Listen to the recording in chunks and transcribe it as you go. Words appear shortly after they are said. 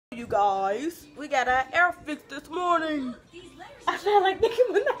You guys, we got our air fixed this morning. I sound like Nicki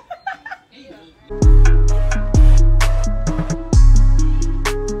Minaj.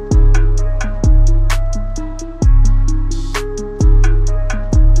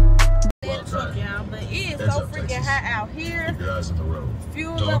 But it is so freaking hot out here.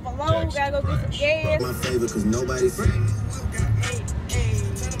 Fuel up alone, gotta go get some gas. My favorite because nobody's free.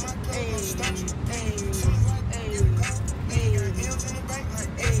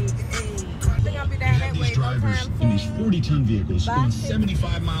 These drivers in these 40-ton vehicles going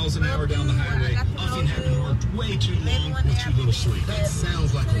 75 miles an hour down the highway, often having worked way too long with too little sleep. That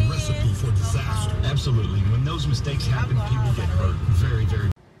sounds like a recipe for disaster. Absolutely. When those mistakes happen, people get hurt very, very.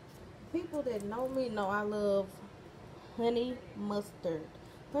 People that know me know I love honey mustard.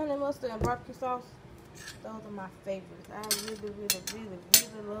 Honey mustard and barbecue sauce, those are my favorites. I really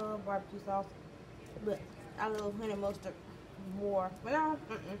love barbecue sauce, but I love honey mustard more. But no,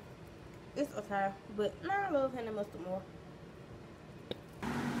 it's okay, but no, I love honey mustard more. So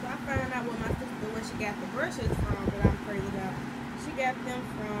I found out where she got the brushes from that I'm crazy about. She got them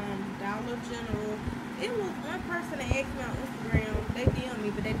from Dollar General. It was one person that asked me on Instagram. They DM'd me,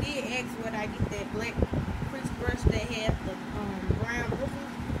 but they did ask where I get that black crease brush that has the brown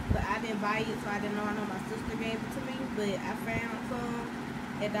bristles. But I didn't buy it, so I didn't know. I know my sister gave it to me, but I found some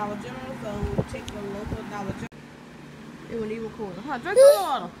at Dollar General, so check the local Dollar General. It wasn't even cool. Huh? Drink the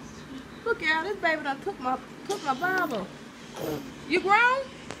water. Look out, this baby done took my Bible. You grown?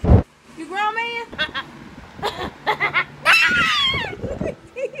 You grown, man?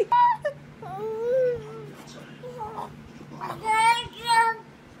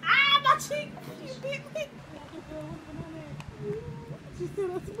 My cheek. You beat me.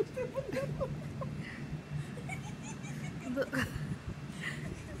 Look.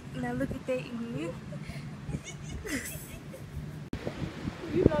 Now look at that.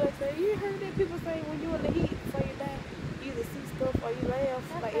 You know that thing. You heard that people say when you in the heat before you die, you either see stuff or you laugh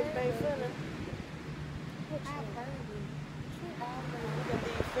like everything funny. I've heard it. We got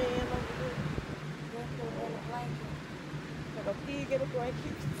these fans over here. Just put in a blanket. Like a pig in a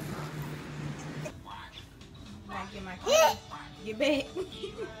blanket. Now get my cat. Get back.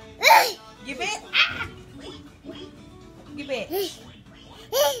 Get back. Ah! Get back.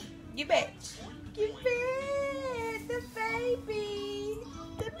 Get back. Get back.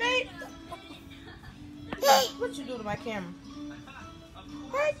 The baby. What you do to my camera?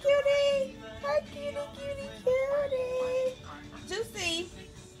 Hi, cutie. Hi, cutie. Juicy.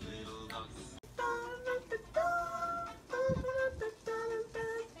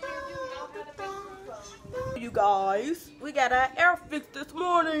 You guys, we got our air fixed this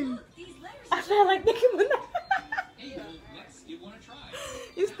morning. I sound like Nicki Minaj.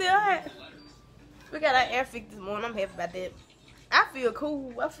 You still hot? We got our air fixed this morning. I'm happy about that. I feel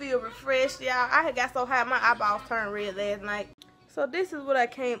cool. I feel refreshed, y'all. I had got so hot, my eyeballs turned red last night. So this is what I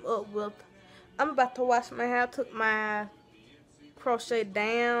came up with. I'm about to wash my hair. Took my crochet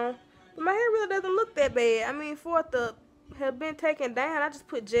down. But my hair really doesn't look that bad. I mean, for it to have been taken down, I just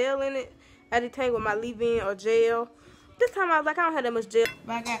put gel in it. I detangled with my leave-in or gel. This time I was like, I don't have that much gel.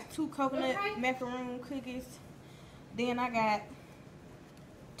 But I got 2 coconut macaroon cookies. Then I got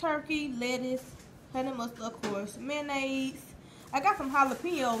turkey, lettuce, honey mustard, of course, mayonnaise. I got some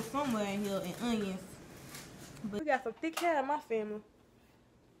jalapenos somewhere in here and onions. But we got some thick hair in my family.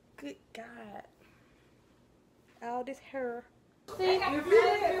 Good God. All this hair. See, if you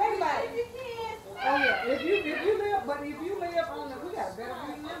live, if you live, but if you live on the, we got better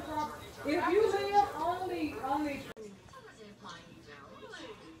than that property. If you live only.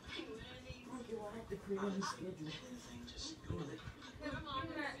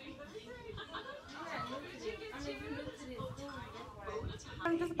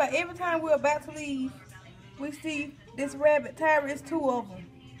 Just about every time we're about to leave, we see this rabbit. Tyra, it's 2 of them.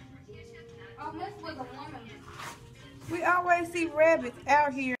 Oh, this was a woman. We always see rabbits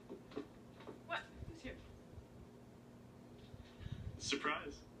out here. What? Who's here?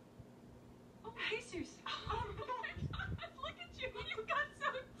 Surprise. Oh, Jesus. Oh my God. Look at you. You got so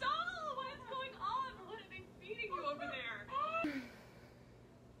tall. What is going on? What are they feeding you over there?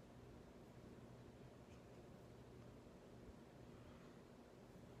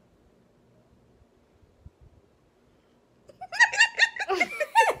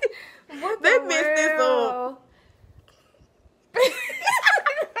 They messed this up.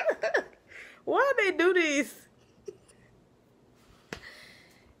 Why they do this?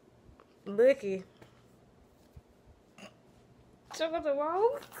 Looky. Check out the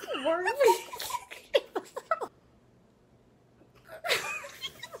wall.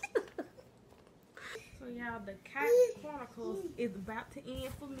 So y'all, y'all, the cat chronicles is about to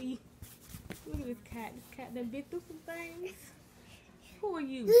end for me. Look at this cat. This cat done been through some things. Who are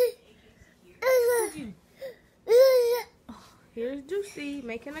you? Who's you? Oh, here's Juicy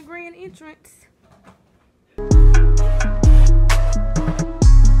making a grand entrance.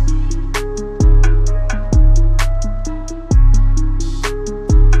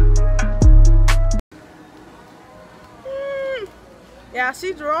 Yeah,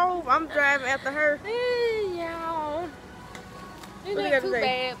 she drove. I'm driving after her. Y'all. It's not too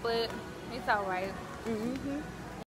bad, but it's alright.